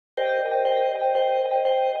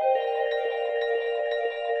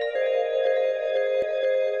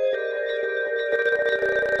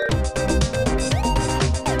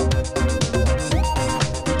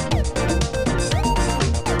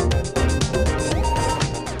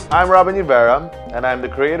I'm Nievera, and I'm the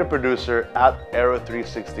creative producer at Aero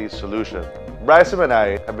 360 Solution. Brisom and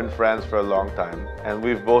I have been friends for a long time, and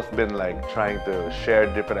we've both been trying to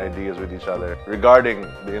share different ideas with each other regarding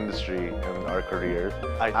the industry and our careers.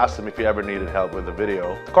 I asked him if he ever needed help with a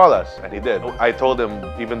video to call us, and he did. I told him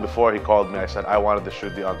even before he called me, I said I wanted to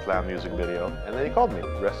shoot the Unplanned music video, and then he called me.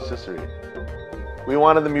 The rest is history. We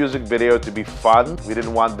wanted the music video to be fun. We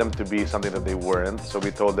didn't want them to be something that they weren't. So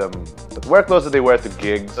we told them to wear clothes that they wear to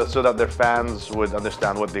gigs so that their fans would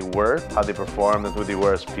understand what they were, how they performed, and who they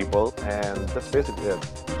were as people. And that's basically it.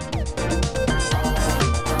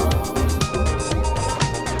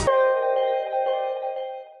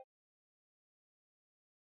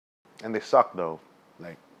 And they suck though.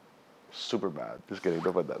 Like, super bad. Just kidding,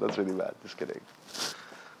 don't put that. That's really bad. Just kidding.